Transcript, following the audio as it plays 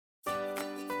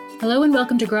Hello and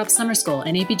welcome to Grow Up Summer School,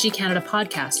 an APG Canada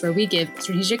podcast where we give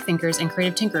strategic thinkers and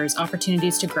creative tinkers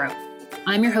opportunities to grow.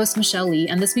 I'm your host, Michelle Lee,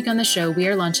 and this week on the show, we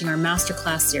are launching our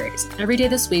Masterclass series. Every day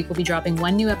this week, we'll be dropping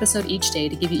one new episode each day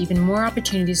to give you even more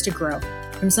opportunities to grow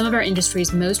from some of our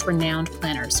industry's most renowned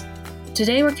planners.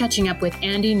 Today, we're catching up with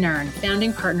Andy Nairn,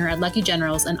 founding partner at Lucky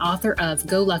Generals and author of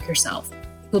Go Luck Yourself,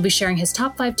 who will be sharing his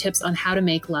top 5 tips on how to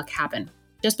make luck happen.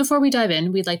 Just before we dive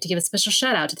in, we'd like to give a special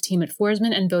shout out to the team at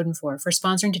Forsman and Bodenfor for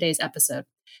sponsoring today's episode.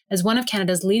 As one of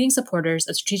Canada's leading supporters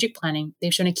of strategic planning,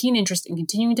 they've shown a keen interest in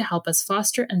continuing to help us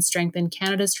foster and strengthen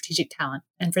Canada's strategic talent.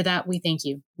 And for that, we thank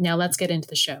you. Now let's get into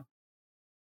the show.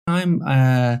 I've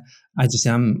got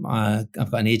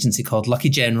an agency called Lucky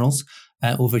Generals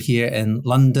over here in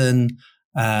London,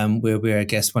 where we're, I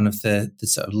guess, one of the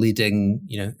sort of leading,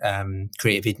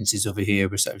 creative agencies over here.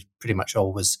 We're sort of pretty much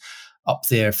always up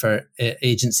there for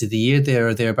Agency of the Year, there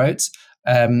or thereabouts.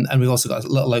 And we've also got a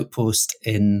little outpost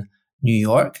in New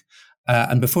York.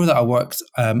 And before that, I worked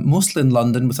mostly in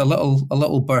London with a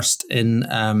little burst in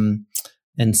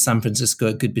San Francisco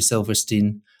at Goodby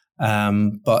Silverstein.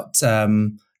 About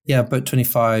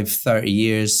 25, 30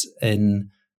 years in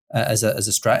as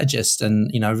a strategist.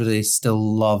 And, I really still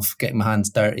love getting my hands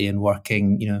dirty and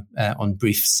working, on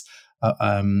briefs.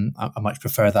 I much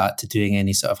prefer that to doing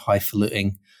any sort of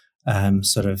highfalutin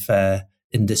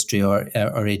industry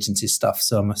or agency stuff.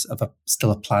 So I'm still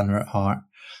a planner at heart.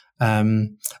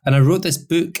 And I wrote this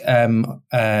book during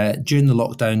the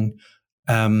lockdown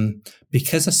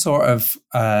because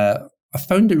I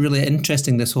found it really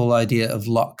interesting, this whole idea of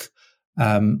luck.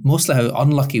 Mostly how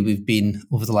unlucky we've been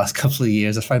over the last couple of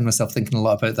years. I found myself thinking a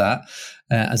lot about that,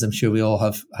 as I'm sure we all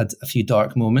have had a few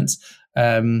dark moments.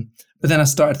 But then I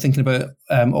started thinking about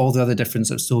all the other different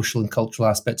sort of social and cultural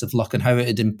aspects of luck and how it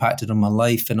had impacted on my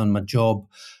life and on my job,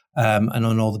 and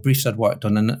on all the briefs I'd worked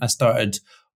on. And I started,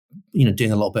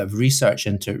 doing a little bit of research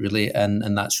into it, really.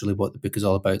 And that's really what the book is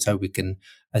all about. It's how we can,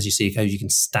 as you say, how you can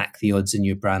stack the odds in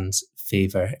your brand's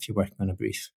favor if you're working on a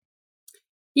brief.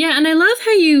 Yeah, and I love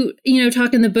how you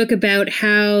talk in the book about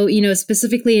how,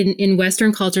 specifically in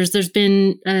Western cultures, there's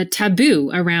been a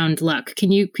taboo around luck.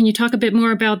 Can you talk a bit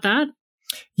more about that?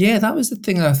 Yeah, that was the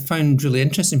thing I found really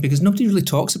interesting because nobody really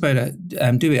talks about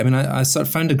it, do we? I mean, I sort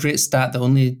of found a great stat that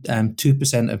only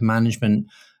 2% of management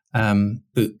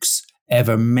books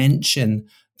ever mention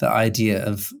the idea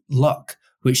of luck,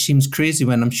 which seems crazy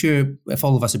when I'm sure if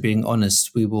all of us are being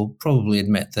honest, we will probably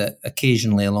admit that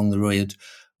occasionally along the road,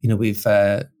 we've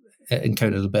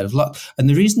encountered a bit of luck. And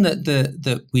the reason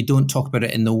that we don't talk about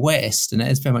it in the West, and it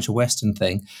is very much a Western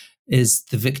thing, is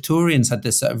the Victorians had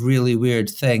this sort of really weird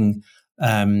thing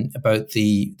about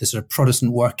the sort of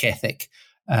Protestant work ethic,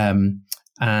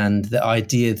 and the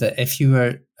idea that if you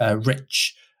were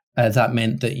rich, that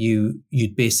meant that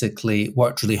you'd basically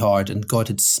worked really hard and God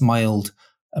had smiled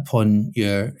upon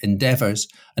your endeavours.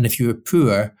 And if you were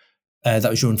poor, that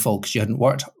was your own fault because you hadn't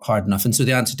worked hard enough. And so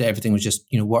the answer to everything was just,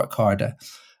 work harder.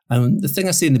 And the thing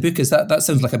I say in the book is that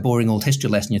sounds like a boring old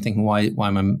history lesson. You're thinking, why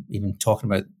am I even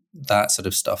talking about that sort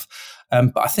of stuff?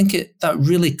 But I think that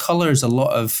really colours a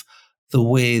lot of the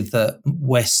way that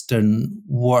Western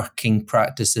working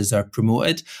practices are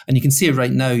promoted. And you can see it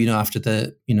right now, after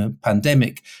the,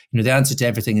 pandemic, the answer to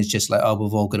everything is just like, oh,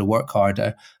 we've all got to work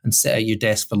harder and sit at your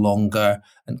desk for longer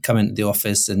and come into the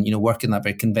office and, work in that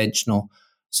very conventional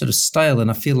sort of style. And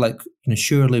I feel like,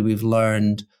 surely we've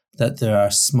learned that there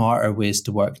are smarter ways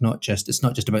to work. It's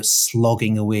not just about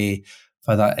slogging away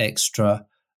for that extra,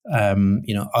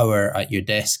 hour at your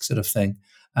desk sort of thing.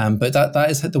 But that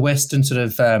is the Western sort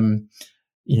of,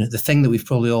 the thing that we've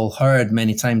probably all heard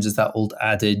many times is that old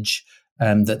adage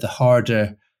that the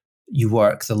harder you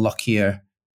work, the luckier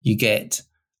you get.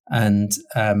 And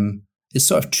it's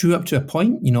sort of true up to a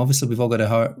point. Obviously we've all got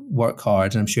to work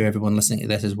hard, and I'm sure everyone listening to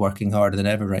this is working harder than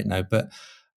ever right now. But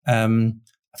I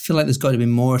feel like there's got to be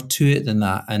more to it than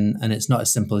that. And it's not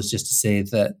as simple as just to say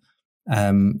that,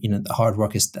 the hard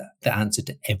work is the answer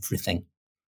to everything.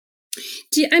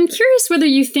 I'm curious whether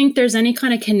you think there's any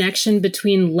kind of connection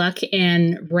between luck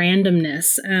and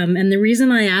randomness. And the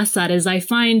reason I ask that is I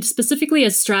find specifically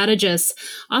as strategists,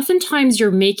 oftentimes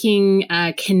you're making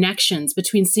connections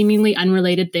between seemingly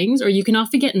unrelated things, or you can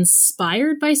often get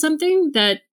inspired by something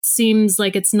that seems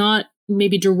like it's not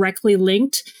maybe directly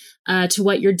linked to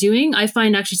what you're doing. I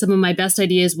find actually some of my best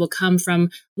ideas will come from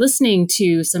listening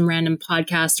to some random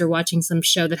podcast or watching some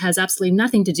show that has absolutely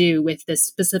nothing to do with this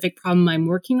specific problem I'm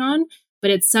working on,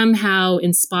 but it somehow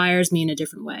inspires me in a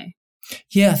different way.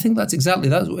 Yeah, I think that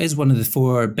is one of the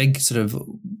 4 big sort of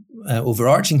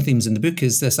overarching themes in the book,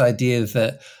 is this idea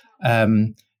that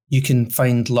you can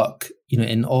find luck,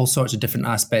 in all sorts of different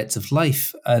aspects of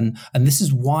life. And this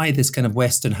is why this kind of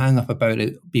Western hang up about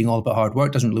it being all about hard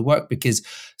work doesn't really work, because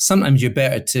sometimes you're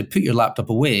better to put your laptop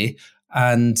away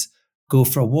and go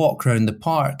for a walk around the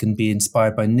park and be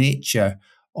inspired by nature,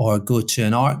 or go to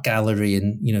an art gallery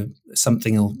and,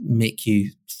 something will make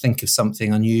you think of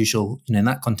something unusual, in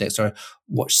that context, or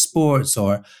watch sports,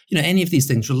 or, any of these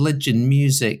things, religion,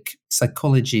 music,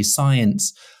 psychology,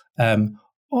 science,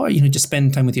 or, just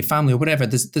spend time with your family or whatever.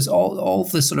 There's all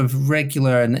the sort of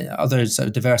regular and other sort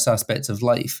of diverse aspects of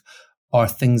life are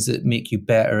things that make you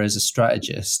better as a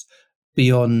strategist,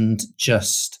 beyond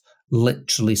just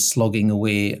literally slogging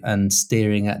away and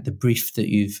staring at the brief that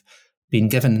you've been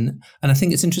given. And I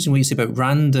think it's interesting what you say about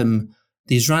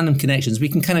these random connections. We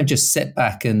can kind of just sit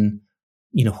back and,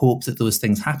 hope that those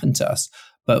things happen to us.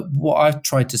 But what I've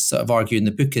tried to sort of argue in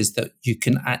the book is that you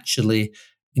can actually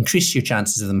increase your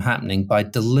chances of them happening by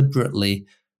deliberately,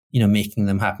 making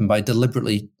them happen, by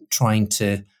deliberately trying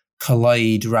to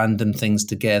collide random things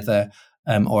together,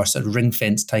 or sort of ring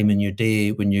fence time in your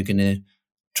day when you're going to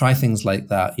try things like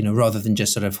that, rather than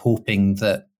just sort of hoping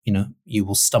that, you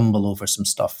will stumble over some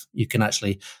stuff. You can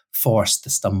actually force the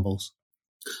stumbles.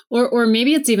 Or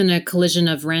maybe it's even a collision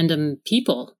of random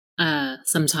people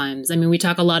sometimes. I mean, we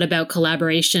talk a lot about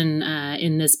collaboration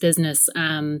in this business,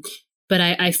 but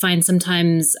I find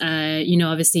sometimes,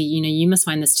 obviously, you must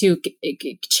find this too,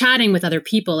 chatting with other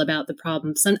people about the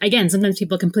problem. Sometimes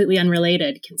people completely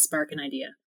unrelated can spark an idea.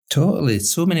 Totally.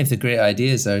 So many of the great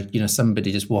ideas are,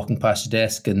 somebody just walking past your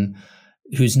desk and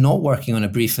who's not working on a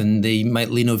brief, and they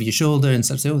might lean over your shoulder and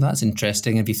sort of say, "Oh, that's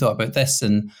interesting. Have you thought about this?"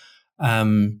 And,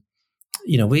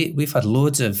 we've had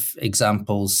loads of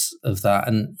examples of that.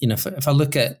 And, if I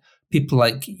look at people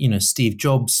like, Steve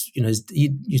Jobs, he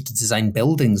used to design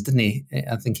buildings, didn't he?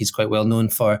 I think he's quite well known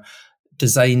for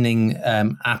designing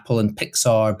Apple and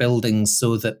Pixar buildings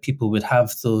so that people would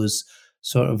have those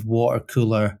sort of water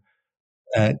cooler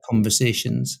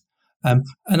conversations. And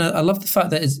I love the fact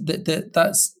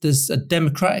that there's a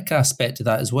democratic aspect to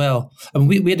that as well. And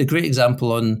we had a great example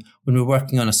when we were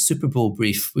working on a Super Bowl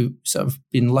brief. We've sort of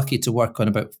been lucky to work on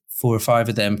about 4 or 5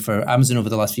 of them for Amazon over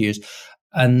the last few years.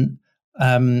 And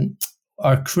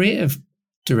our creative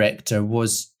director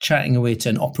was chatting away to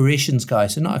an operations guy,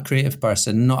 so not a creative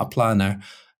person, not a planner,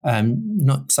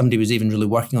 not somebody who was even really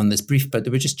working on this brief, but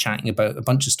they were just chatting about a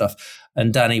bunch of stuff.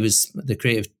 And Danny was the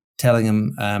creative telling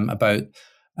him about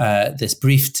this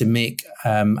brief to make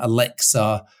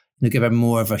Alexa, give her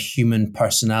more of a human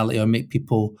personality, or make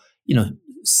people,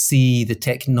 see the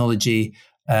technology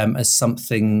as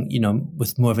something,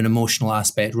 with more of an emotional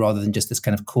aspect rather than just this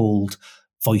kind of cold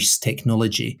voice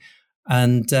technology.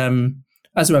 And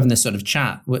as we're having this sort of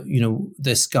chat,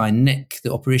 this guy, Nick,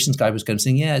 the operations guy, was kind of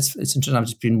saying, yeah, it's interesting. I've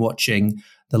just been watching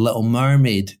The Little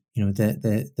Mermaid,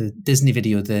 the Disney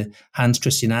video, the Hans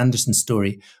Christian Andersen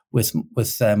story with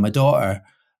my daughter.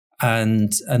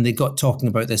 And they got talking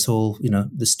about this whole,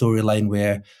 the storyline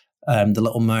where the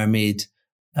Little Mermaid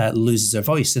loses her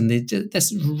voice. And they did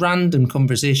this random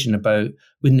conversation about,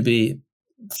 wouldn't it be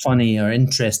funny or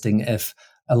interesting if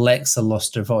Alexa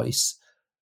lost her voice?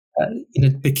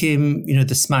 It became,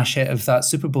 the smash hit of that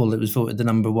Super Bowl. It was voted the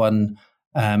number one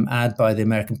ad by the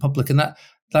American public. And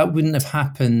that wouldn't have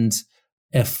happened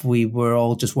if we were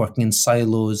all just working in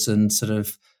silos and sort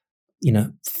of,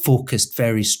 focused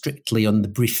very strictly on the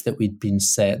brief that we'd been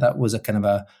set. That was a kind of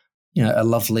a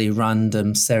lovely,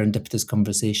 random, serendipitous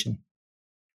conversation.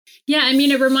 Yeah, I mean,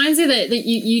 it reminds me that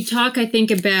you talk, I think,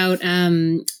 about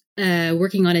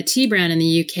working on a tea brand in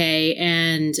the UK,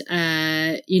 and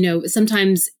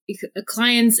sometimes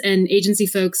clients and agency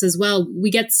folks as well,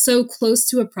 we get so close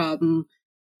to a problem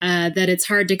that it's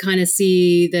hard to kind of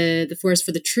see the forest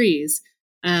for the trees.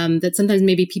 That sometimes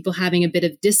maybe people having a bit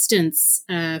of distance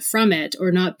from it,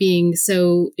 or not being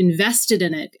so invested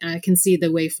in it, can see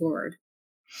the way forward.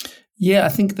 Yeah, I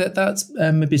think that's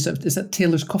maybe is that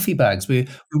Taylor's Coffee Bags. We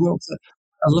work with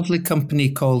a lovely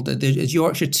company called it's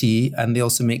Yorkshire Tea, and they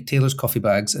also make Taylor's Coffee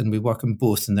Bags, and we work on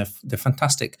both, and they're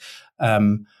fantastic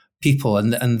people,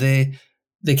 and they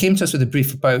came to us with a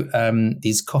brief about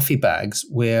these coffee bags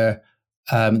where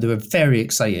they were very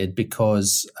excited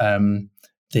because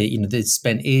they'd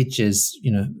spent ages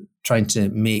trying to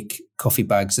make coffee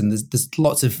bags, and there's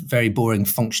lots of very boring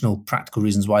functional practical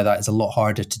reasons why that is a lot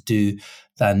harder to do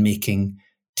than making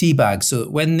tea bags. So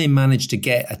when they managed to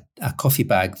get a coffee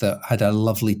bag that had a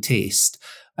lovely taste,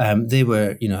 they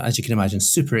were, as you can imagine,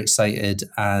 super excited,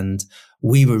 and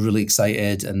we were really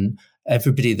excited, and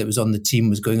everybody that was on the team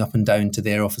was going up and down to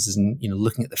their offices and,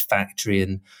 looking at the factory.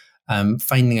 And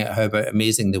finding out how about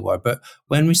amazing they were. But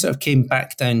when we sort of came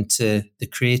back down to the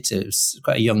creatives,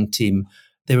 quite a young team,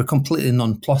 they were completely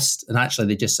nonplussed. And actually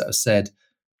they just sort of said,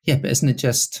 yeah, but isn't it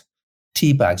just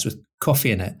tea bags with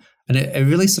coffee in it? And it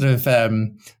really sort of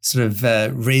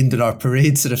rained on our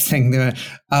parade sort of thing. They were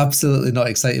absolutely not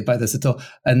excited by this at all.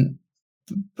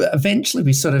 But eventually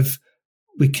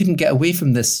we couldn't get away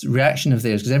from this reaction of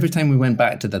theirs, because every time we went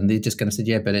back to them, they just kind of said,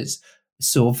 yeah, but it's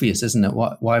so obvious, isn't it?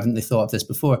 Why haven't they thought of this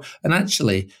before? And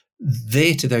actually,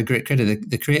 they, to their great credit,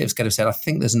 the creatives kind of said, I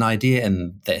think there's an idea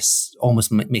in this,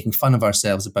 almost making fun of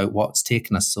ourselves about what's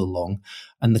taken us so long.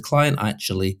 And the client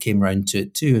actually came around to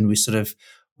it too. And we sort of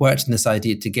worked on this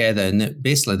idea together. And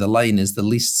basically the line is the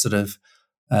least sort of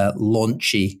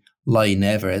launchy line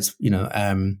ever. It's,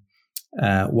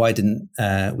 why didn't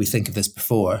we think of this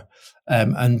before?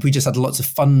 And we just had lots of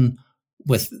fun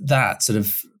with that, sort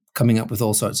of coming up with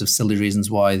all sorts of silly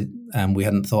reasons why we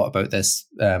hadn't thought about this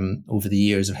over the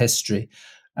years of history.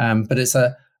 But it's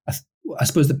I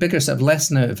suppose the bigger sort of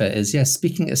lesson out of it is, yes,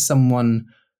 speaking as someone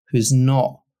who's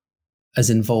not as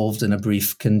involved in a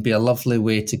brief can be a lovely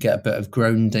way to get a bit of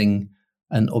grounding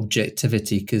and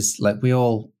objectivity, because like we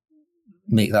all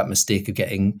make that mistake of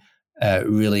getting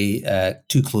really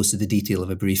too close to the detail of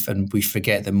a brief, and we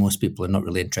forget that most people are not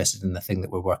really interested in the thing that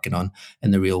we're working on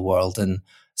in the real world, and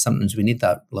sometimes we need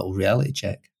that little reality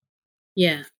check.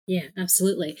 Yeah,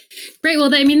 absolutely. Great. Well,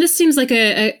 this seems like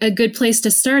a good place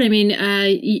to start.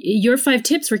 Your 5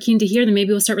 tips, we're keen to hear them.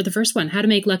 Maybe we'll start with the first one: how to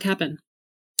make luck happen.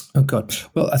 Oh God.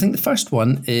 Well, I think the first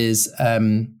one is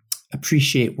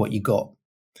appreciate what you got.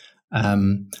 I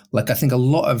think a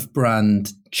lot of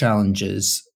brand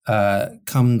challenges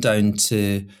come down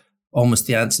to almost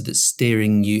the answer that's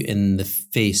staring you in the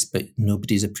face, but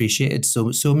nobody's appreciated.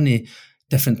 So many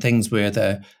different things,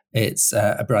 whether it's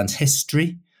a brand's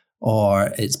history,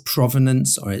 or its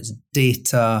provenance, or its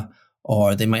data,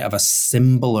 or they might have a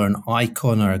symbol or an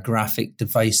icon or a graphic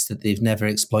device that they've never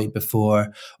exploited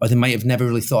before, or they might have never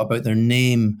really thought about their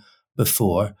name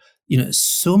before.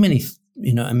 So many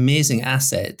amazing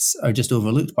assets are just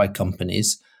overlooked by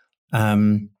companies.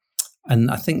 And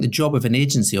I think the job of an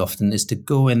agency often is to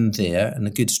go in there, and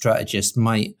a good strategist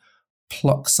might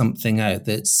pluck something out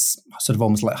that's sort of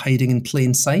almost like hiding in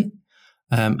plain sight.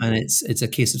 And it's a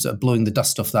case of sort of blowing the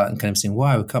dust off that and kind of saying,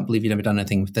 wow, I can't believe you've never done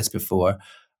anything with this before.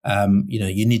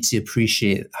 You need to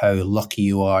appreciate how lucky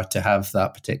you are to have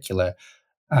that particular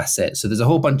asset. So there's a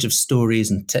whole bunch of stories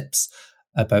and tips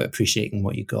about appreciating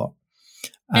what you got.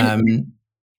 I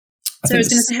was going to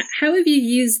say, how have you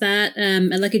used that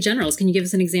at Lucky Generals? Can you give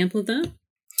us an example of that?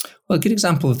 Well, a good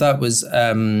example of that was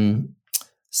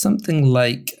something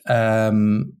like,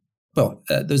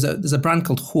 there's a brand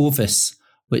called Hovis,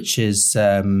 which is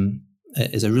a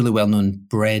really well-known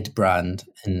bread brand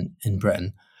in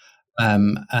Britain,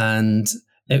 but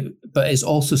it's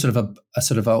also sort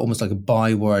of almost like a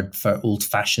byword for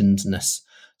old-fashionedness.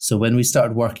 So when we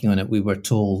started working on it, we were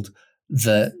told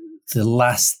that the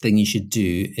last thing you should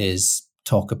do is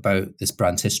talk about this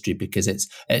brand's history, because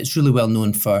it's really well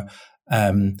known for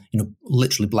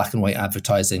literally black and white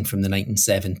advertising from the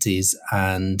 1970s,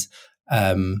 and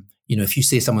if you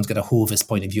say someone's got a Hovis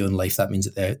point of view in life, that means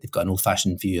that they've got an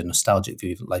old-fashioned view, a nostalgic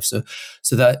view of life. So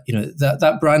that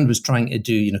that brand was trying to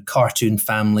do cartoon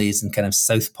families and kind of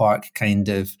South Park kind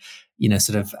of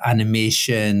sort of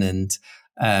animation and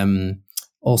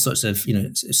all sorts of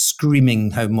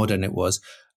screaming how modern it was.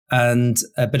 And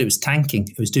but it was tanking.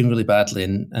 It was doing really badly,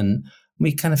 and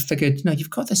we kind of figured, you've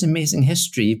got this amazing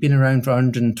history. You've been around for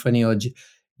 120 odd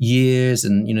years,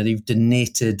 and you've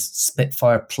donated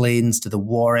Spitfire planes to the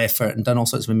war effort and done all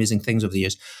sorts of amazing things over the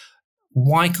years.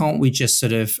 Why can't we just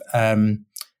sort of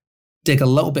dig a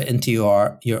little bit into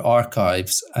your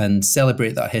archives and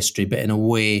celebrate that history, but in a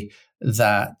way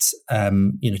that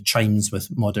chimes with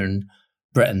modern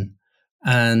Britain?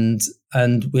 And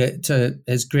to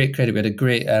his great credit, we had a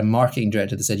great marketing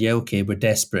director that said, yeah, okay, we're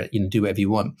desperate, do whatever you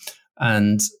want.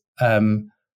 And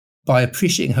by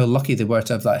appreciating how lucky they were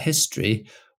to have that history,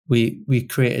 we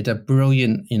created a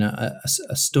brilliant,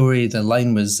 a story. The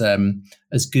line was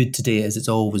as good today as it's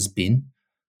always been.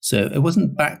 So it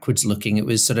wasn't backwards looking. It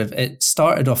was it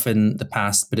started off in the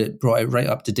past, but it brought it right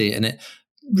up to date. And it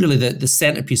really, the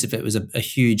centerpiece of it was a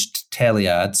huge telly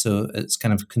ad. So it's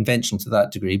kind of conventional to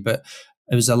that degree, but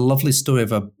it was a lovely story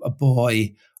of a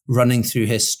boy running through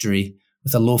history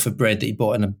with a loaf of bread that he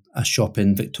bought in a shop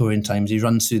in Victorian times. He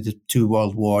runs through the 2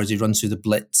 world wars. He runs through the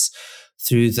Blitz,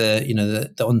 through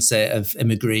the onset of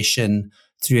immigration,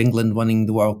 through England winning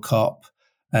the World Cup,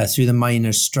 through the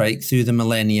miners' strike, through the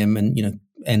millennium, and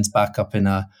ends back up in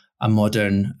a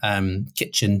modern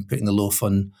kitchen, putting the loaf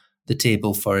on the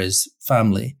table for his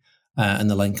family. and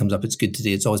the line comes up, "It's good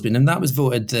today, it's always been." And that was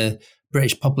voted the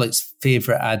British public's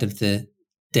favourite ad of the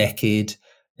decade.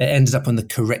 It ended up on the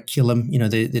curriculum.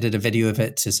 They did a video of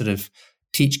it to sort of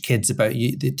teach kids about,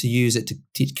 to use it to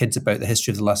teach kids about the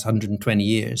history of the last 120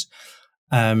 years.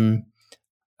 And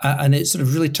it sort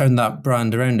of really turned that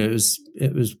brand around. It was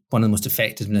one of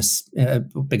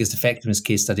the biggest effectiveness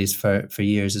case studies for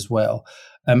years as well.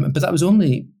 But that was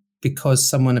only because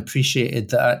someone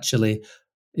appreciated that actually,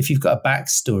 if you've got a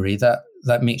backstory,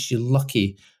 that makes you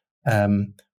lucky.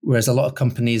 Whereas a lot of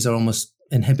companies are almost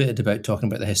inhibited about talking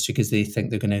about the history because they think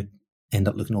they're going to end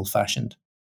up looking old-fashioned.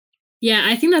 Yeah,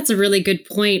 I think that's a really good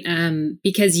point,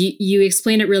 because you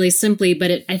explain it really simply,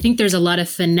 but I think there's a lot of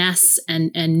finesse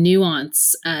and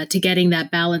nuance to getting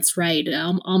that balance right,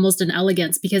 almost an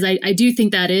elegance, because I do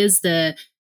think that is the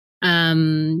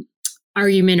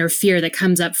argument or fear that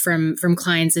comes up from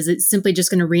clients, is it's simply just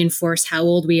going to reinforce how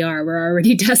old we are. We're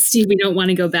already dusty. We don't want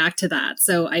to go back to that.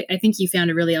 So I think you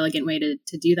found a really elegant way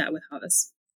to do that with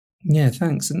Hovis. Yeah,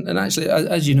 thanks. And actually,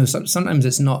 as you know, sometimes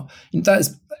it's not. That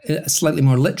is a slightly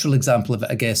more literal example of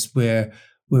it, I guess, where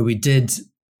we did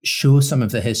show some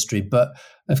of the history. But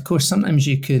of course, sometimes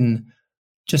you can,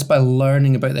 just by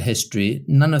learning about the history,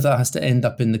 none of that has to end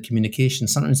up in the communication.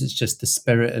 Sometimes it's just the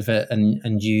spirit of it,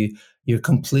 and you're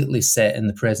completely set in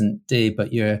the present day,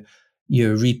 but you're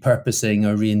repurposing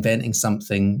or reinventing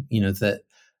something,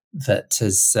 that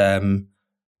has.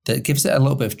 That gives it a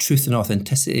little bit of truth and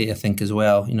authenticity, I think, as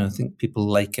well. I think people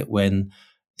like it when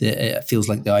it feels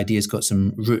like the idea's got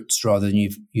some roots rather than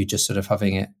you just sort of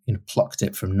having it, plucked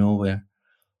it from nowhere.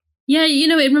 Yeah,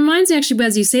 it reminds me actually,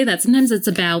 as you say that, sometimes it's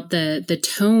about the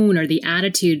tone or the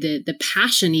attitude, the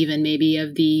passion even maybe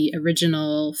of the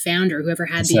original founder, whoever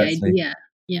had Exactly. the idea.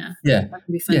 Yeah. Yeah. That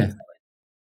can be fun.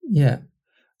 Yeah.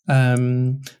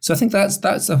 So I think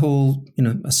that's a whole,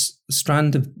 a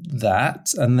strand of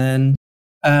that. And then,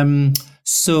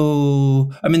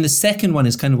 so, I mean, the second one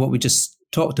is kind of what we just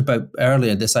talked about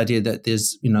earlier, this idea that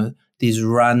there's, these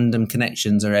random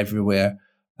connections are everywhere.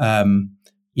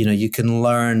 You can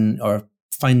learn or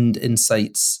find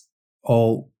insights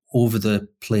all over the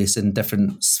place in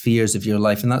different spheres of your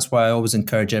life. And that's why I always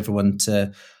encourage everyone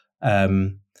to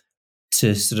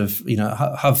sort of,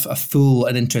 have a full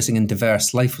and interesting and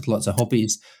diverse life with lots of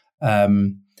hobbies,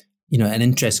 and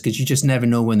interests, because you just never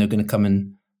know when they're going to come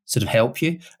and sort of help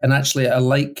you. And actually, I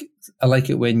like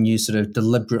it when you sort of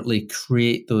deliberately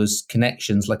create those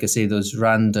connections, like I say, those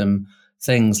random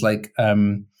things. Like, I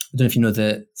don't know if you know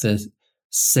the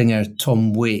singer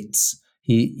Tom Waits.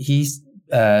 He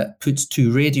puts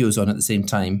two radios on at the same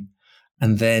time,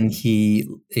 and then he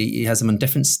has them on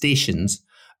different stations,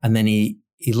 and then he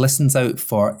listens out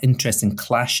for interesting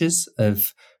clashes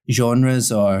of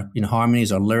genres or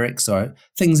harmonies or lyrics or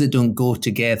things that don't go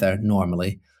together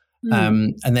normally.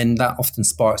 And then that often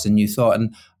sparks a new thought.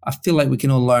 And I feel like we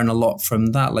can all learn a lot from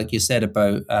that, like you said,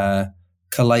 about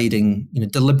colliding,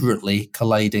 deliberately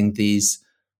colliding these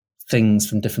things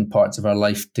from different parts of our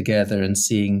life together and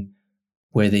seeing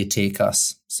where they take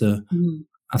us. So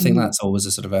I think that's always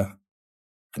a sort of a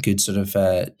good sort of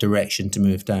direction to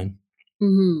move down.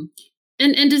 Mm-hmm.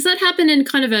 And does that happen in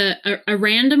kind of a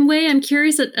random way? I'm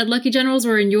curious at Lucky Generals,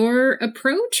 or in your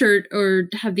approach, or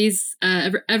have these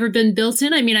ever been built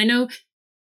in? I mean, I know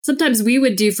sometimes we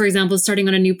would do, for example, starting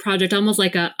on a new project, almost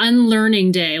like a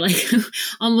unlearning day, like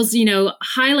almost,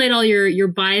 highlight all your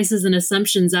biases and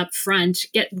assumptions up front,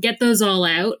 get those all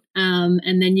out.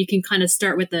 And then you can kind of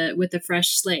start with a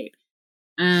fresh slate.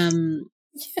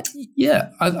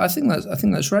 Yeah, I think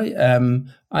that's right.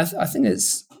 I think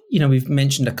it's, we've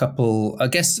mentioned a couple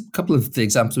of the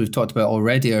examples we've talked about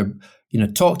already are,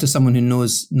 talk to someone who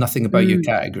knows nothing about your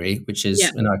category, which is,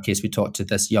 in our case, we talked to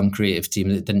this young creative team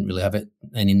that didn't really have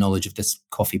any knowledge of this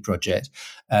coffee project.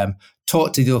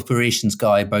 Talk to the operations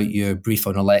guy about your brief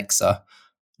on Alexa,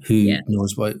 who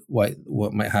knows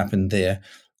what might happen there.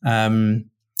 And,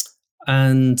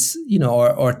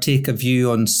 or take a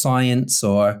view on science,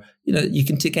 or, you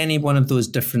can take any one of those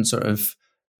different sort of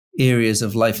areas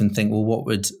of life and think, well, what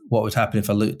would happen if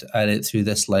I looked at it through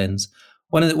this lens?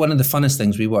 One of the funnest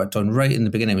things we worked on right in the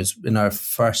beginning, was in our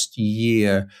first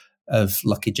year of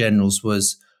Lucky Generals,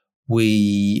 was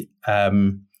we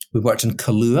worked on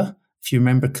Kahlua. If you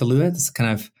remember Kahlua, it's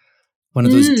kind of one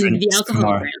of those drinks, the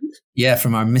alcohol brand.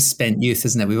 From our misspent youth,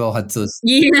 isn't it? We've all had those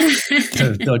sort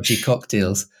of dodgy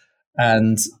cocktails.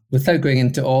 And without going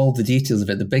into all the details of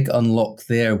it, the big unlock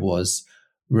there was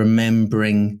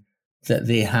remembering that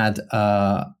they had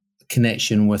a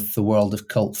connection with the world of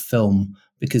cult film,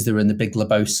 because they were in The Big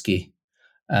Lebowski.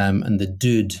 And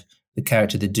the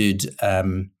character,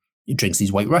 he drinks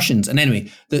these White Russians. And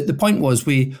anyway, the point was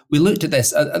we looked at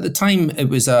this at the time. It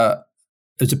was a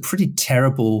pretty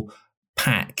terrible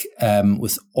pack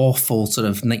with awful sort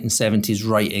of 1970s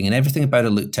writing, and everything about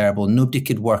it looked terrible. Nobody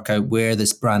could work out where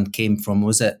this brand came from.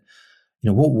 Was it,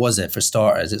 what was it for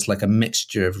starters? It's like a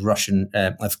mixture of Russian,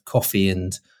 of coffee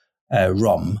and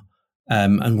rum.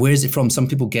 And where is it from? Some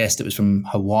people guessed it was from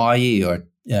Hawaii or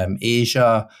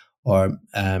Asia or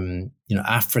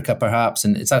Africa perhaps,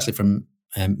 and it's actually from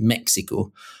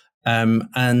Mexico.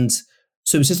 And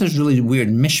so it was just this really weird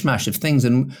mishmash of things,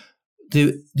 and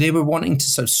they were wanting to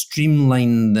sort of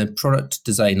streamline the product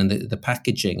design and the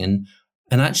packaging,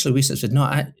 and actually we sort of said, no,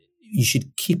 you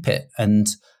should keep it. And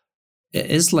it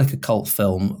is like a cult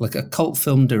film. Like a cult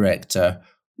film director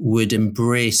would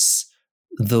embrace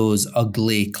those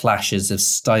ugly clashes of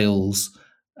styles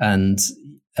and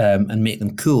make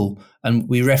them cool. And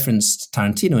we referenced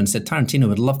Tarantino and said Tarantino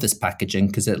would love this packaging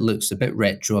because it looks a bit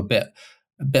retro, a bit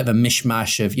of a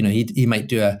mishmash of, he might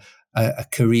do a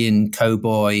Korean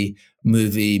cowboy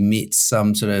movie meets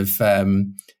some sort of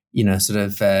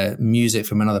music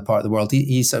from another part of the world.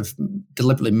 He sort of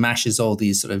deliberately mashes all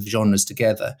these sort of genres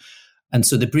together. And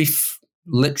so the brief,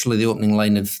 literally the opening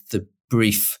line of the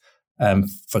brief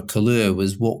for Kahlua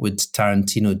was, what would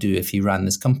Tarantino do if he ran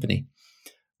this company?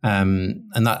 And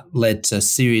that led to a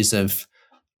series of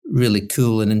really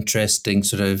cool and interesting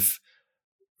sort of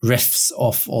riffs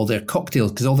off all their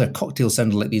cocktails, because all their cocktails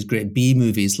sounded like these great B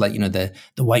movies, like, the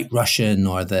White Russian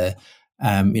or the,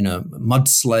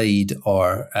 Mudslide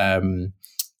or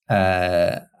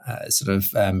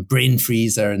Brain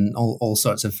Freezer and all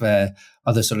sorts of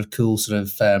other sort of cool sort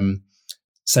of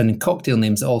sounding cocktail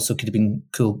names that also could have been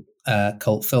cool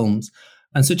cult films.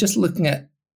 And so just looking at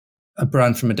a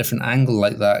brand from a different angle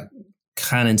like that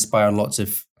can inspire lots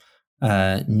of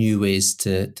new ways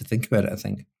to think about it, I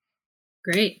think.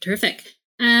 Great. Terrific.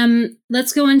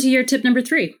 Let's go on to your tip number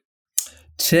 3.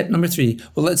 Tip number 3.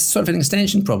 Well, it's sort of an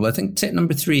extension probably. I think tip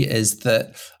number 3 is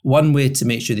that one way to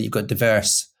make sure that you've got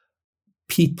diverse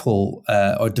people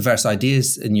or diverse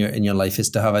ideas in your life is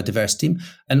to have a diverse team.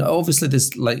 And obviously there's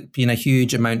been a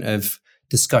huge amount of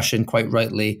discussion, quite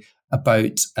rightly,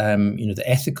 about the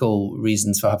ethical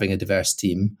reasons for having a diverse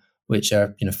team, which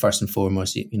are, first and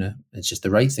foremost, it's just the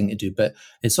right thing to do. But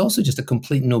it's also just a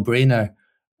complete no-brainer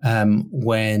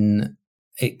when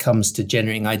it comes to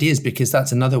generating ideas, because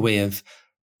that's another way of,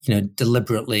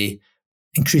 deliberately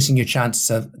increasing your chances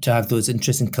to have those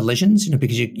interesting collisions,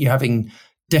 because you're having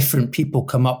different people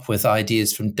come up with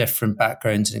ideas from different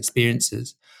backgrounds and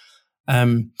experiences.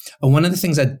 And one of the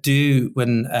things I do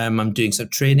when I'm doing sort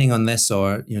of training on this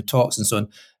or talks and so on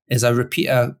is I repeat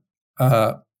an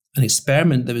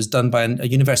experiment that was done by a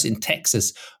university in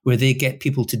Texas where they get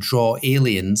people to draw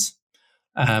aliens.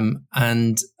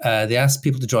 And they asked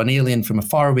people to draw an alien from a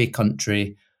faraway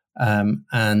country,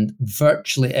 and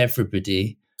virtually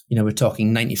everybody, we're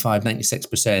talking 95,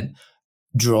 96%,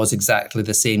 draws exactly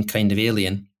the same kind of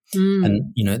alien.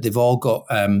 And, they've all got,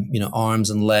 arms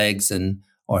and legs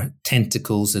or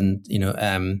tentacles and,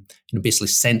 basically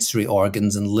sensory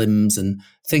organs and limbs and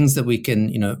things that we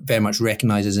can, very much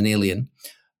recognize as an alien.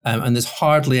 And there's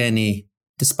hardly any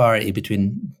disparity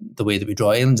between the way that we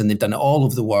draw aliens, and they've done it all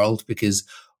over the world because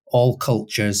all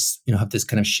cultures, have this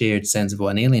kind of shared sense of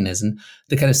what an alien is. And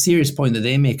the kind of serious point that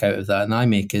they make out of that, and I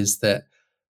make, is that,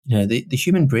 the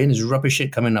human brain is rubbish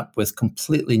at coming up with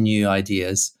completely new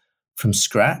ideas from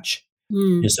scratch.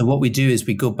 So what we do is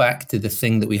we go back to the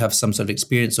thing that we have some sort of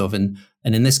experience of. And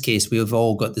in this case, we've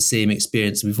all got the same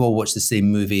experience. We've all watched the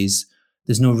same movies.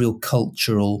 There's no real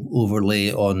cultural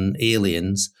overlay on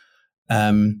aliens.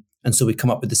 And so we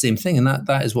come up with the same thing. And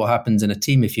that is what happens in a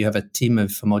team. If you have a team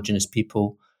of homogenous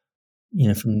people,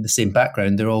 from the same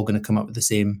background, they're all going to come up with the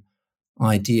same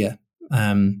idea.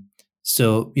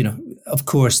 So, of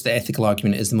course, the ethical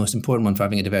argument is the most important one for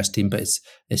having a diverse team, but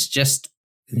it's just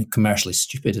commercially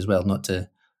stupid as well not to,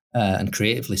 and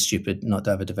creatively stupid not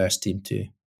to have a diverse team too.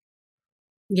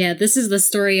 Yeah, this is the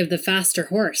story of the faster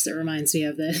horse. It reminds me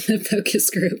of the focus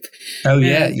group. Oh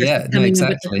yeah, no,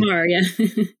 exactly. Car, yeah.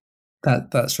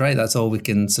 That's right. That's all we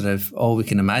can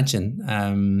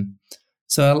imagine.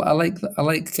 So I like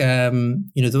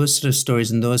those sort of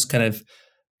stories and those kind of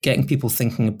getting people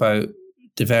thinking about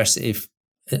diversity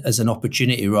as an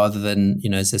opportunity rather than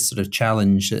as this sort of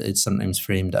challenge that it's sometimes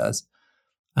framed as.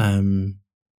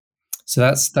 So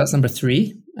that's number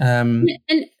 3. And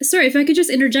sorry, if I could just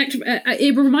interject,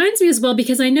 it reminds me as well,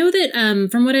 because I know that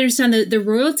from what I understand, the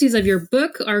royalties of your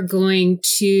book are going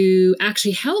to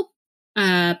actually help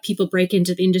people break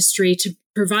into the industry to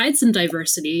provide some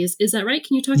diversity. Is that right?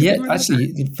 Can you talk a bit more about that? Yeah,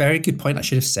 actually, very good point. I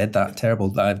should have said that.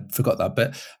 Terrible, I forgot that.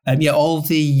 But yeah, all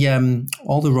the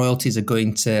royalties are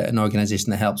going to an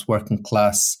organisation that helps working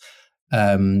class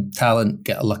talent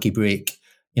get a lucky break.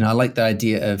 I like the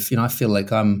idea of, I feel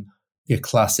like I'm your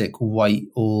classic white,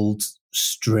 old,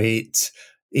 straight,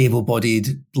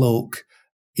 able-bodied bloke,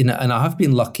 and I have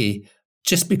been lucky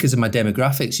just because of my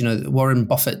demographics. Warren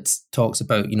Buffett talks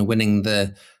about, winning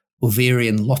the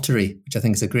ovarian lottery, which I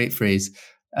think is a great phrase.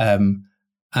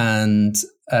 And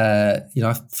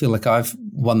I feel like I've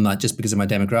won that just because of my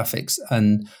demographics.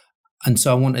 And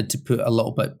so I wanted to put a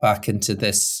little bit back into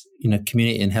this,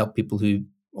 community and help people who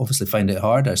obviously find it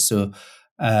harder. So,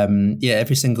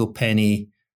 every single penny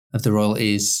of the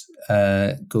royalties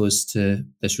goes to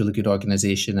this really good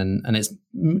organisation, and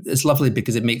it's lovely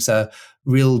because it makes a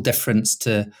real difference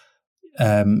to, they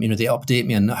update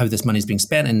me on how this money is being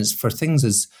spent, and it's for things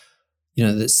as,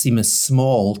 that seem as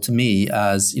small to me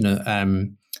as,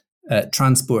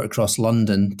 transport across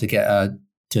London to get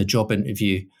to a job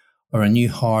interview, or a new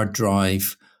hard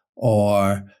drive,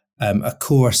 or a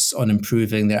course on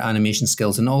improving their animation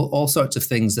skills, and all sorts of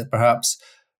things that perhaps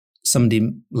somebody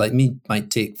like me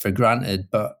might take for granted.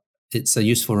 But it's a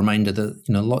useful reminder that,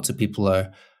 lots of people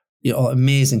are,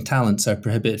 amazing talents are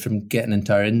prohibited from getting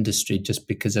into our industry just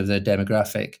because of their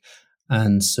demographic.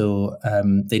 And so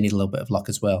they need a little bit of luck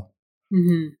as well.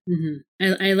 Mm-hmm,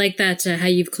 mm-hmm. I like that, how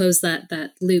you've closed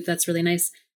that loop. That's really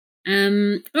nice.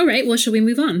 All right. Well, shall we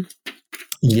move on?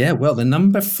 Yeah. Well, the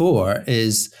number 4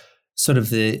 is sort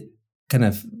of the kind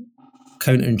of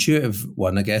counterintuitive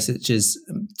one, I guess, which is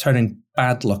turning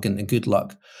bad luck into good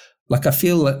luck. Like, I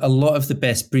feel like a lot of the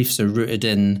best briefs are rooted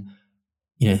in,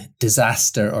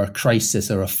 disaster or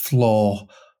crisis or a flaw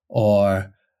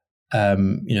or,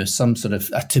 some sort of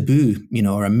a taboo,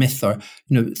 or a myth, or,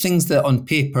 things that on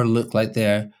paper look like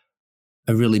they're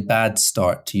a really bad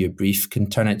start to your brief can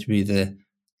turn out to be the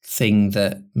thing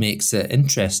that makes it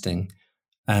interesting.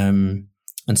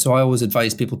 And so I always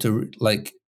advise people to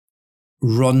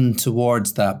run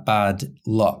towards that bad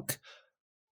luck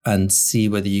and see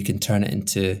whether you can turn it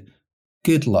into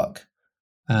good luck.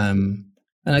 And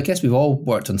I guess we've all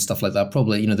worked on stuff like that.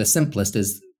 Probably, the simplest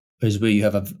is where you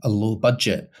have a low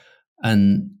budget,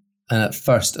 and at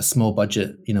first a small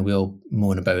budget, we all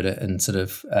moan about it and sort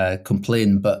of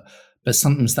complain, but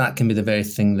sometimes that can be the very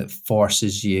thing that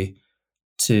forces you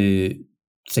to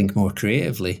think more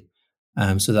creatively.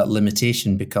 So that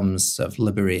limitation becomes sort of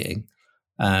liberating.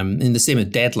 And the same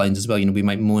with deadlines as well. We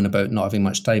might moan about not having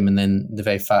much time, and then the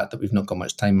very fact that we've not got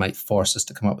much time might force us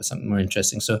to come up with something more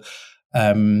interesting. So,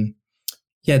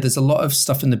 there's a lot of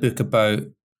stuff in the book about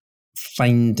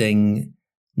finding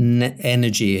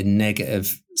energy in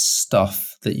negative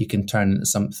stuff that you can turn into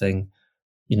something,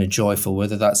 joyful,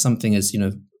 whether that's something as,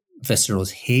 visceral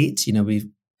as hate. We've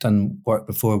done work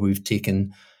before where we've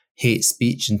taken hate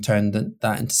speech and turned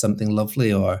that into something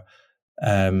lovely, or,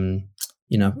 a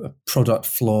product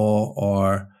flaw,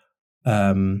 or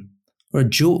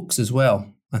jokes as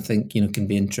well. I think, can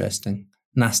be interesting.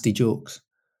 Nasty jokes.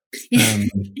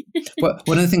 But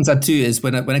one of the things I do is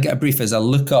when I get a brief is I'll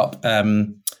look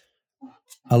the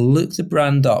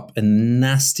brand up in the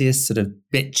nastiest, sort of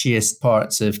bitchiest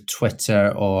parts of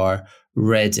Twitter or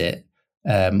Reddit,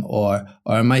 or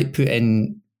I might put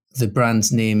in the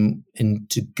brand's name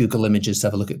into Google Images to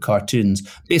have a look at cartoons,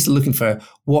 basically looking for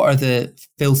what are the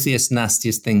filthiest,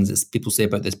 nastiest things that people say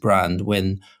about this brand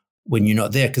when you're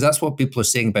not there, because that's what people are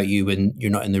saying about you when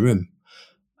you're not in the room.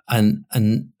 And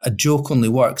a joke only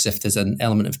works if there's an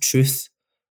element of truth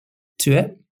to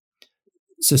it.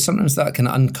 So sometimes that can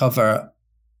uncover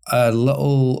a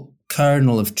little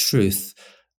kernel of truth.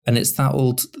 And it's that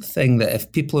old thing that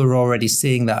if people are already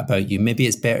saying that about you, maybe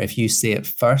it's better if you say it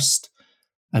first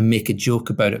and make a joke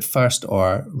about it first,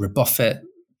 or rebuff it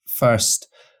first,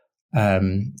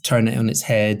 turn it on its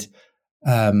head.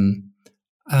 And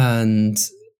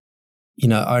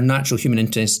our natural human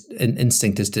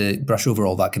instinct is to brush over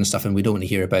all that kind of stuff, and we don't want to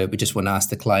hear about it. We just want to ask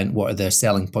the client what are their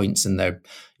selling points and their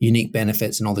unique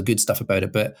benefits and all the good stuff about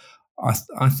it. But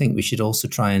I think we should also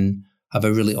try and have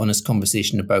a really honest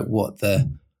conversation about what the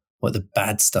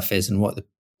bad stuff is and what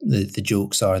the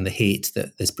jokes are and the hate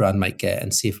that this brand might get,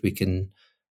 and see if we can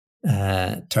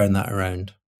turn that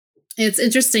around. It's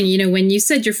interesting, when you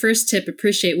said your first tip,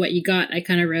 appreciate what you got, I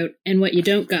kind of wrote, and what you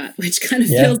don't got, which kind of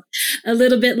feels a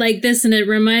little bit like this. And it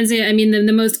reminds me,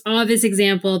 the most obvious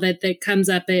example that comes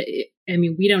up,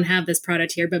 we don't have this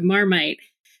product here, but Marmite.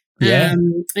 Yeah.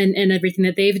 And everything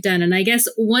that they've done. And I guess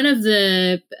one of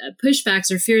the pushbacks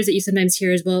or fears that you sometimes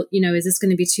hear is, well, is this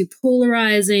going to be too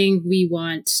polarizing? We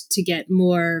want to get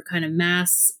more kind of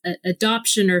mass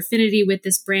adoption or affinity with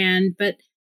this brand. But,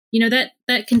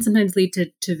 that can sometimes lead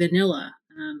to vanilla.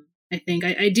 I think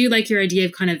I do like your idea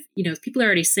of kind of, if people are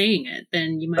already saying it,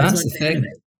 then you might as well get ahead of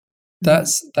it.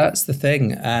 That's the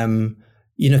thing.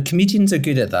 Comedians are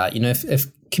good at that. If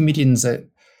comedians are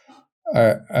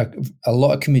a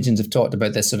lot of comedians have talked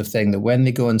about this sort of thing, that when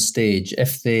they go on stage,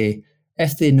 if they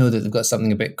know that they've got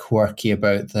something a bit quirky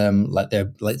about them, like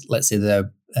let's say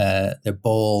they're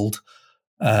bald,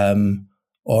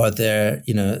 or they're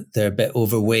a bit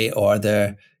overweight, or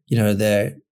they're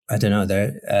I don't know,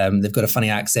 they've got a funny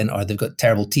accent, or they've got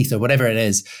terrible teeth, or whatever it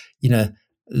is,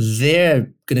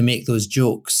 they're going to make those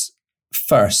jokes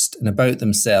first and about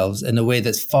themselves in a way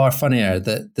that's far funnier,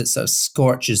 that sort of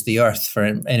scorches the earth for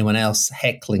anyone else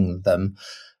heckling them.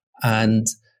 And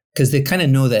because they kind of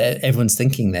know that everyone's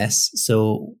thinking this,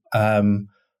 so I'm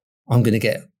going to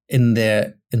get in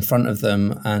there in front of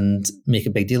them and make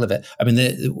a big deal of it. I mean,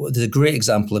 there's a great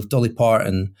example of Dolly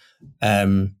Parton.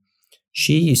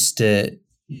 She used to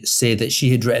say that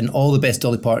she had written all the best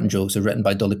Dolly Parton jokes are written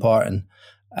by Dolly Parton.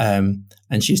 And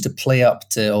she used to play up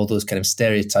to all those kind of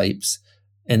stereotypes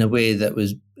in a way that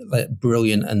was like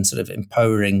brilliant and sort of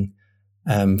empowering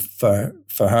for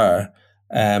her,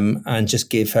 and just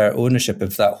gave her ownership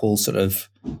of that whole sort of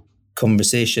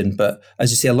conversation. But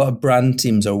as you say, a lot of brand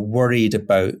teams are worried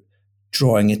about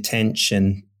drawing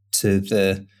attention to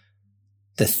the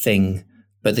thing,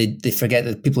 but they forget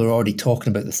that people are already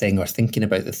talking about the thing or thinking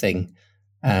about the thing.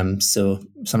 So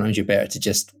sometimes you're better to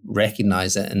just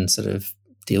recognize it and sort of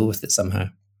deal with it somehow.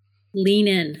 Lean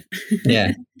in.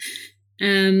 Yeah.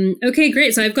 Okay,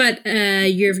 great. So I've got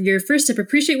your first step,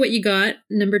 appreciate what you got.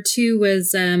 Number 2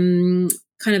 was kind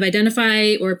of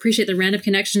identify or appreciate the random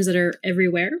connections that are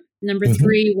everywhere. Number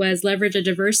 3 was leverage a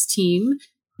diverse team.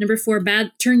 Number 4,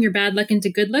 turn your bad luck into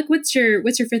good luck. What's your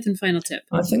 5th and final tip?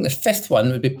 I think the 5th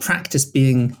one would be practice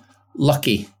being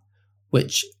lucky,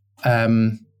 which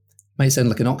might sound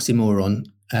like an oxymoron,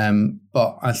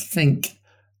 but I think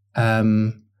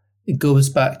it goes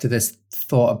back to this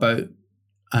thought about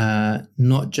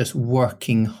not just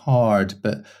working hard,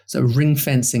 but sort of ring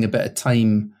fencing a bit of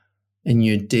time in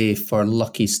your day for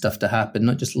lucky stuff to happen,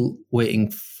 not just waiting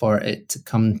for it to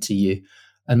come to you.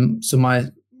 And so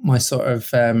my sort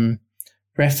of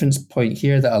reference point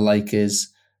here that I like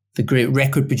is the great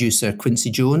record producer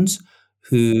Quincy Jones,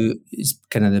 who is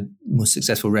kind of the most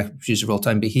successful record producer of all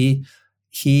time. But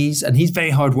he's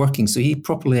very hardworking, so he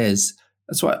properly is.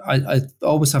 That's why I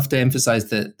always have to emphasize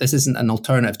that this isn't an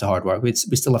alternative to hard work. We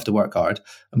still have to work hard,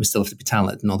 and we still have to be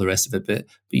talented and all the rest of it, but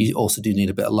you also do need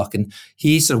a bit of luck. And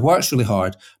he sort of works really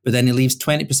hard, but then he leaves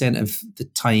 20% of the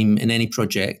time in any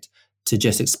project to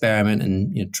just experiment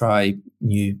and try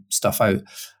new stuff out.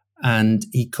 And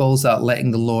he calls that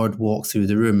letting the Lord walk through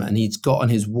the room. And he's got on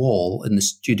his wall in the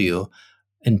studio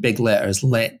in big letters,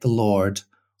 "Let the Lord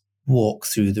walk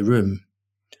through the room."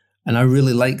 And I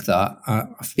really like that.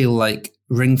 I feel like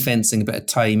ring fencing a bit of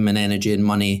time and energy and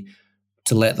money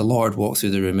to let the Lord walk through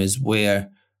the room is where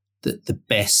the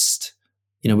best,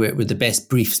 where the best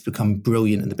briefs become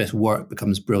brilliant and the best work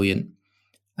becomes brilliant.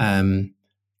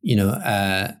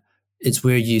 It's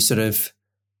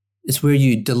where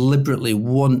you deliberately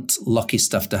want lucky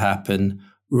stuff to happen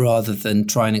rather than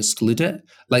try and exclude it.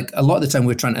 Like a lot of the time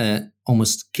we're trying to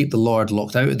almost keep the Lord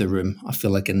locked out of the room, I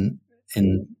feel like in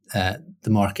the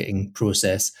marketing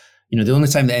process. The only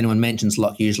time that anyone mentions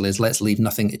luck usually is let's leave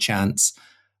nothing to chance.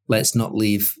 Let's not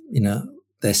leave,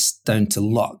 this down to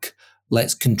luck.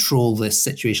 Let's control this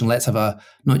situation. Let's have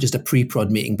not just a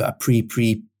pre-prod meeting, but a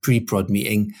pre-prod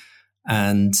meeting.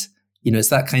 And, it's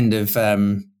that kind of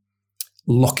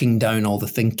locking down all the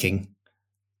thinking.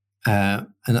 And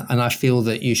I feel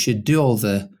that you should do all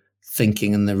the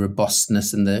thinking and the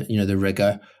robustness and the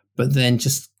rigor, but then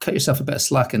just cut yourself a bit of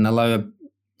slack and allow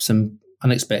some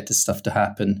unexpected stuff to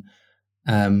happen.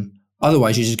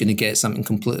 Otherwise, you're just going to get something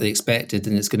completely expected,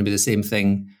 and it's going to be the same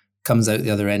thing comes out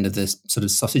the other end of this sort of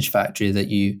sausage factory that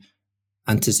you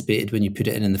anticipated when you put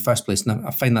it in the first place. And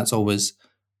I find that's always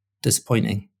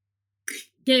disappointing.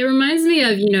 Yeah, it reminds me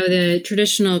of, the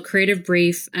traditional creative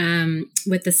brief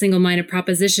with the single-minded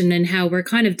proposition and how we're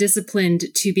kind of disciplined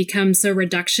to become so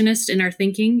reductionist in our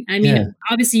thinking. I mean,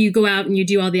 Obviously you go out and you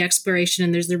do all the exploration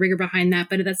and there's the rigor behind that,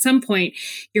 but at some point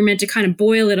you're meant to kind of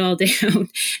boil it all down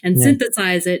and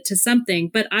synthesize it to something.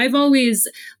 But I've always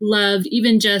loved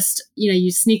even just,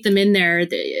 you sneak them in there,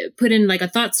 put in like a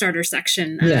thought starter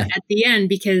section at the end,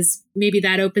 because maybe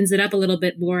that opens it up a little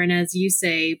bit more. And as you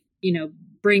say,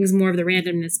 brings more of the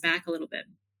randomness back a little bit.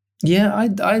 Yeah,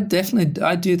 I definitely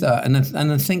I do that,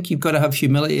 and I think you've got to have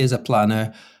humility as a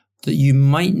planner that you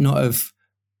might not have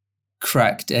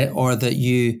cracked it, or that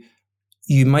you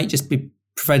might just be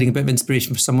providing a bit of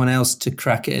inspiration for someone else to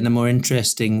crack it in a more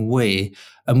interesting way.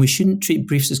 And we shouldn't treat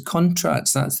briefs as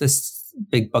contracts. That's this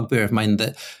big bugbear of mine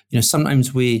that,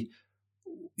 sometimes we,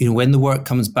 when the work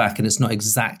comes back and it's not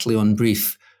exactly on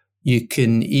brief, you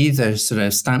can either sort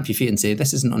of stamp your feet and say,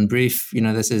 this isn't on brief,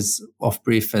 this is off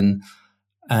brief, and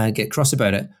get cross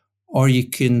about it. Or you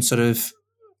can sort of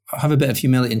have a bit of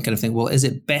humility and kind of think, well, is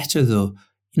it better though?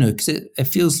 Because it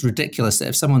feels ridiculous that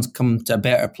if someone's come to a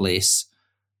better place,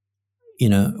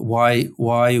 why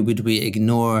would we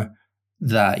ignore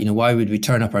that? Why would we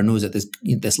turn up our nose at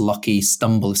this lucky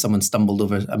stumble if someone stumbled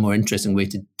over a more interesting way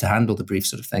to handle the brief,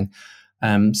 sort of thing?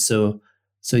 So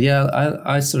yeah,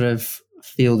 I sort of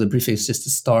feel the briefing is just a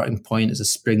starting point, as a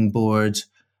springboard.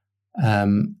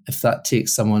 If that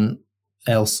takes someone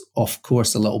else off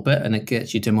course a little bit and it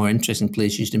gets you to a more interesting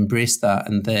place, you should embrace that,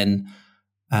 and then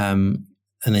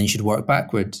you should work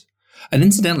backwards. And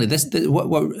incidentally,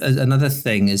 what another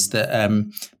thing is that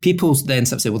people then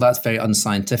sort of say, well, that's very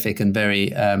unscientific and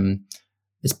very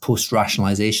it's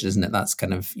post-rationalization, isn't it? That's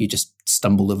kind of, you just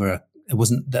stumbled over it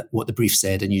wasn't that what the brief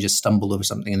said, and you just stumbled over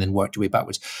something and then worked your way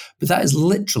backwards. But that is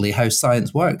literally how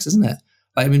science works, isn't it?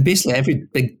 Basically every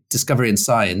big discovery in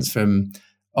science, from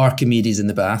Archimedes in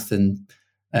the bath and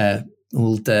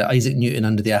old Isaac Newton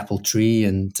under the apple tree,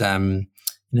 and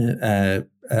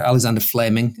Alexander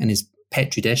Fleming and his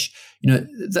Petri dish,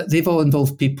 they've all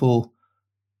involved people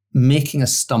making a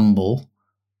stumble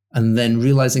and then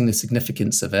realizing the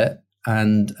significance of it,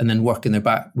 and then working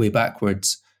their way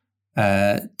backwards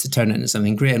to turn it into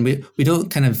something great. And we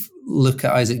don't kind of look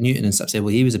at Isaac Newton and sort of say, well,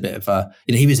 he was a bit of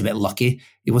he was a bit lucky.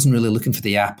 He wasn't really looking for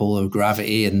the apple or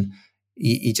gravity, and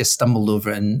he just stumbled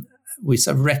over it. And we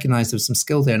sort of recognize there was some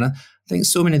skill there. And I think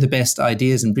so many of the best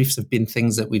ideas and briefs have been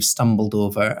things that we've stumbled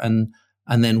over and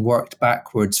then worked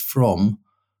backwards from.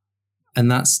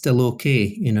 And that's still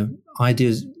okay.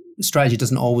 Strategy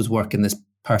doesn't always work in this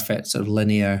perfect sort of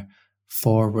linear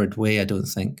forward way, I don't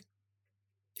think.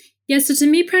 Yeah, so to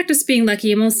me, practice being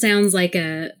lucky almost sounds like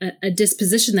a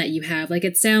disposition that you have. Like,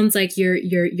 it sounds like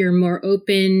you're more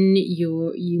open.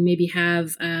 You maybe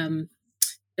have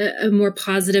a more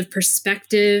positive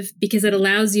perspective, because it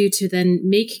allows you to then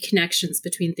make connections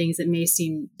between things that may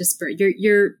seem disparate.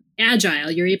 You're agile.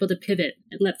 You're able to pivot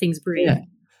and let things breathe.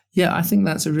 Yeah, I think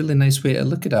that's a really nice way to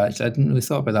look at it. Actually, I didn't really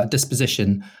thought about that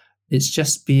disposition. It's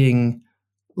just being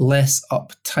less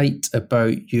uptight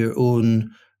about your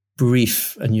own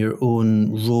brief and your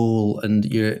own role, and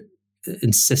you're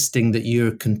insisting that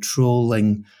you're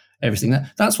controlling everything.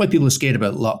 That's why people are scared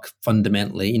about luck,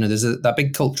 fundamentally. There's that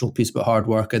big cultural piece about hard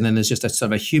work, and then there's just a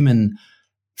sort of a human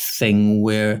thing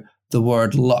where the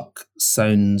word luck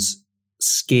sounds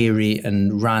scary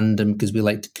and random because we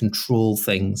like to control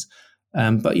things.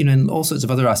 But in all sorts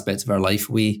of other aspects of our life,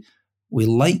 we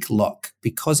like luck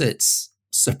because it's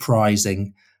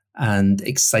surprising and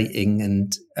exciting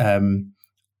and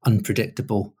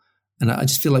unpredictable. And I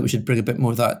just feel like we should bring a bit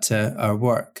more of that to our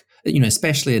work,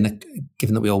 especially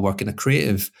given that we all work in a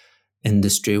creative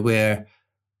industry, where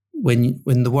when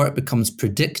the work becomes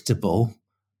predictable,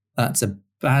 that's a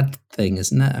bad thing,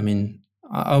 isn't it?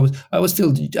 I always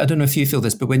feel, I don't know if you feel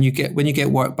this, but when you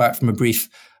get work back from a brief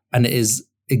and it is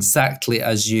exactly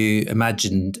as you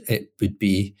imagined it would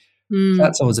be,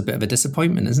 that's always a bit of a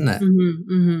disappointment, isn't it?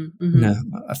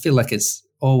 I feel like it's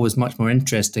always much more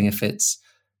interesting if it's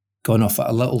gone off at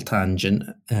a little tangent,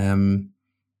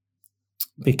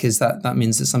 because that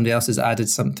means that somebody else has added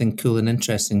something cool and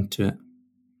interesting to it.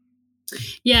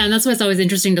 Yeah, and that's why it's always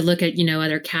interesting to look at,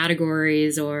 other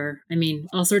categories, or,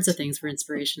 all sorts of things for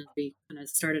inspiration. We kind of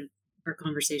started our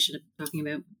conversation talking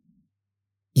about.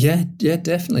 Yeah,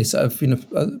 definitely. Sort of,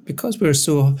 because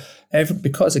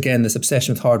because again, this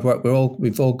obsession with hard work,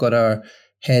 we've all got our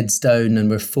heads down and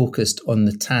we're focused on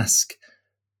the task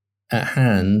at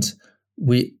hand.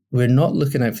 We're not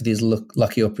looking out for these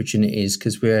lucky opportunities,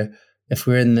 because if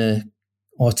we're in the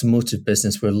automotive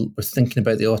business, we're thinking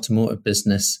about the automotive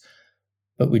business,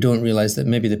 but we don't realize that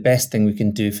maybe the best thing we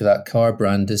can do for that car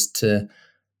brand is to,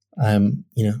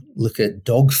 look at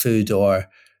dog food or,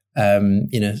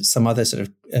 some other sort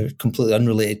of completely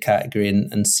unrelated category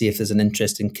and see if there's an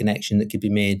interesting connection that could be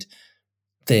made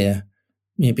there.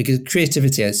 Because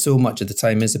creativity, so much of the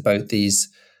time, is about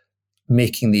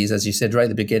making these, as you said right at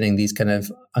the beginning, these kind of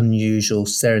unusual,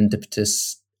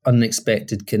 serendipitous,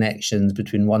 unexpected connections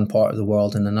between one part of the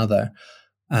world and another.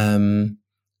 And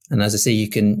as I say, you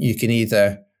can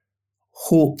either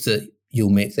hope that you'll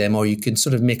make them, or you can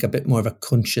sort of make a bit more of a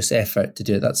conscious effort to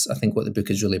do it. That's, I think, what the book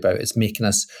is really about. It's making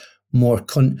us more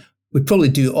we probably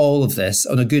do all of this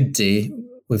on a good day.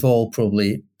 We've all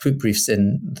probably put briefs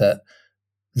in that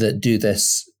do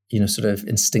this, sort of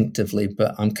instinctively,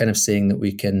 but I'm kind of saying that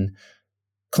we can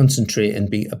concentrate and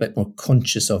be a bit more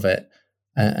conscious of it,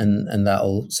 and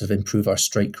that'll sort of improve our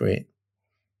strike rate.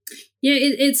 Yeah,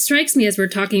 it strikes me as we're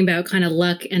talking about kind of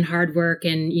luck and hard work,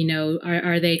 and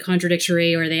are they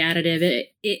contradictory or are they additive?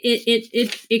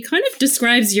 It kind of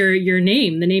describes your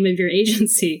name, the name of your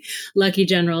agency, Lucky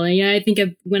General.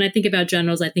 And when I think about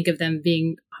generals, I think of them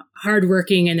being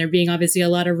hardworking, and there being obviously a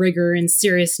lot of rigor and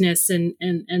seriousness and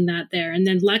that there, and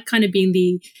then luck kind of being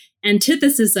the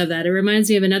antithesis of that. It reminds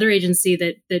me of another agency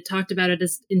that talked about it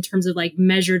as in terms of like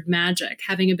measured magic,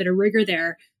 having a bit of rigor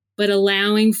there, but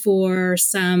allowing for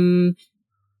some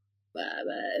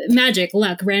magic,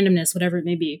 luck, randomness, whatever it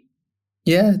may be.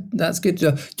 Yeah, that's good.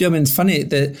 Do you know, it's funny,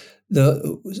 the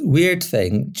weird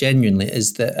thing, genuinely,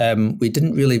 is that we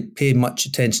didn't really pay much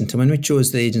attention to when we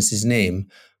chose the agency's name.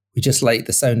 We just liked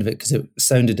the sound of it because it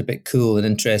sounded a bit cool and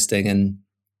interesting. And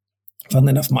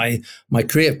funnily enough, my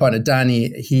creative partner, Danny,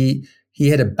 he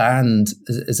had a band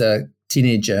as a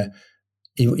teenager.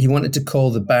 He wanted to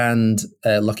call the band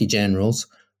Lucky Generals,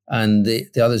 and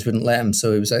the others wouldn't let him.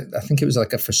 So I think it was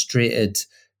like a frustrated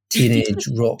teenage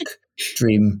rock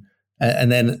dream.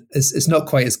 And then it's not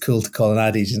quite as cool to call an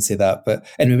ad agency that. But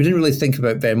anyway, we didn't really think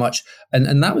about it very much.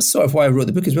 And that was sort of why I wrote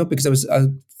the book as well, because I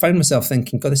found myself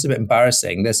thinking, God, this is a bit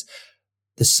embarrassing. There's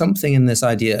something in this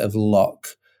idea of luck.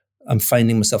 I'm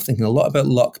finding myself thinking a lot about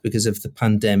luck because of the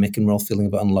pandemic, and we're all feeling a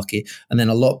bit unlucky. And then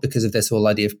a lot because of this whole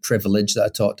idea of privilege that I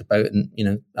talked about, and,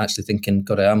 actually thinking,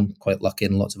 God, I am quite lucky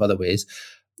in lots of other ways.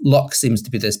 Luck seems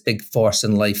to be this big force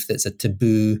in life that's a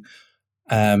taboo.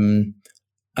 And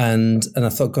I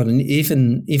thought, God, and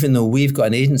even though we've got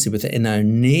an agency with it in our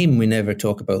name, we never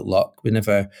talk about luck. We'd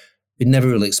never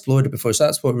really explored it before. So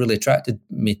that's what really attracted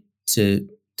me to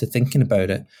thinking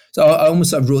about it. So I almost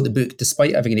sort of wrote the book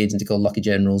despite having an agency called Lucky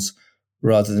Generals,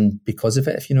 rather than because of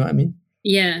it, if you know what I mean.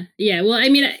 Yeah. Well, I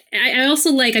mean, I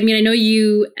also I know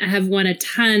you have won a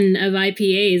ton of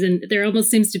IPAs, and there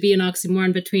almost seems to be an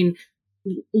oxymoron between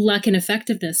luck and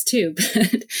effectiveness too.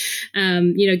 But,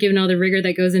 given all the rigor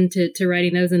that goes into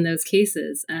writing those in those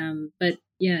cases. But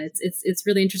yeah, it's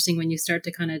really interesting when you start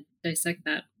to kind of dissect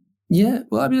that. Yeah.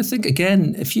 Well, I mean, I think,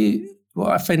 again,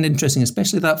 what I find interesting,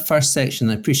 especially that first section,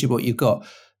 I appreciate what you've got.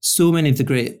 So many of the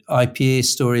great IPA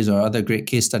stories or other great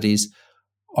case studies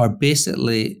are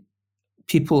basically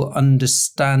people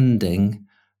understanding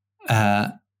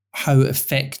how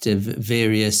effective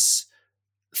various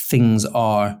things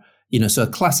are. So a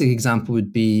classic example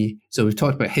would be, so we've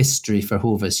talked about history for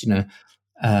Hovis,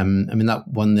 that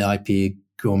won the IPA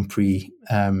Grand Prix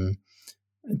 10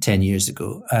 years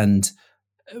ago. And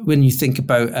when you think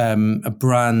about a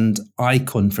brand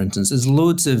icon, for instance, there's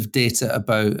loads of data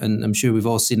about, and I'm sure we've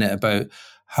all seen it, about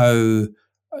how,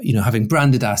 having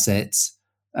branded assets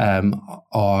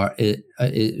it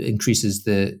increases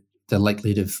the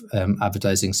likelihood of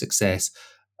advertising success.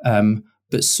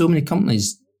 But so many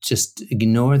companies just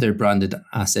ignore their branded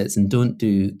assets and don't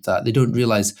do that. They don't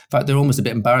realize, in fact, they're almost a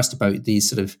bit embarrassed about these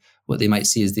sort of what they might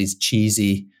see as these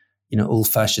cheesy,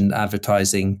 old-fashioned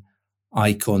advertising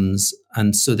icons.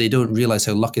 And so they don't realize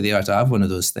how lucky they are to have one of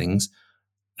those things.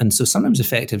 And so sometimes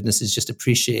effectiveness is just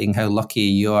appreciating how lucky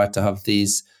you are to have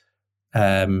these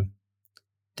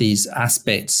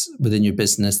aspects within your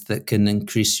business that can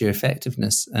increase your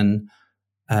effectiveness. And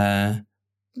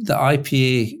the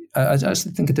IPA, I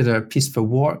actually think I did a piece for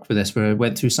Work with this, where I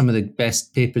went through some of the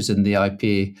best papers in the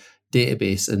IPA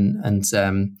database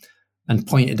and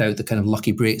pointed out the kind of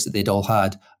lucky breaks that they'd all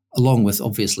had, along with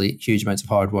obviously huge amounts of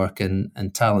hard work and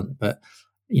talent. But,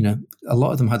 a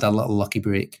lot of them had that little lucky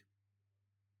break.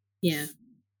 Yeah.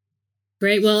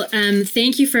 Great. Well,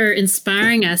 thank you for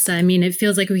inspiring us. I mean, it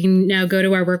feels like we can now go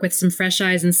to our work with some fresh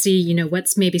eyes and see,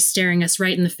 what's maybe staring us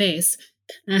right in the face.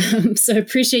 So I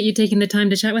appreciate you taking the time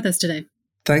to chat with us today.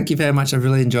 Thank you very much. I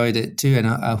really enjoyed it too. And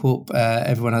I hope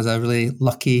everyone has a really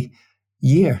lucky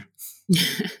year.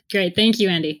 Great. Thank you,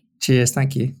 Andy. Cheers.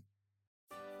 Thank you.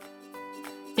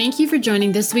 Thank you for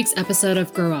joining this week's episode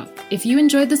of Grow Up. If you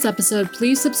enjoyed this episode,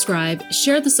 please subscribe,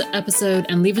 share this episode,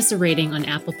 and leave us a rating on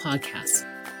Apple Podcasts.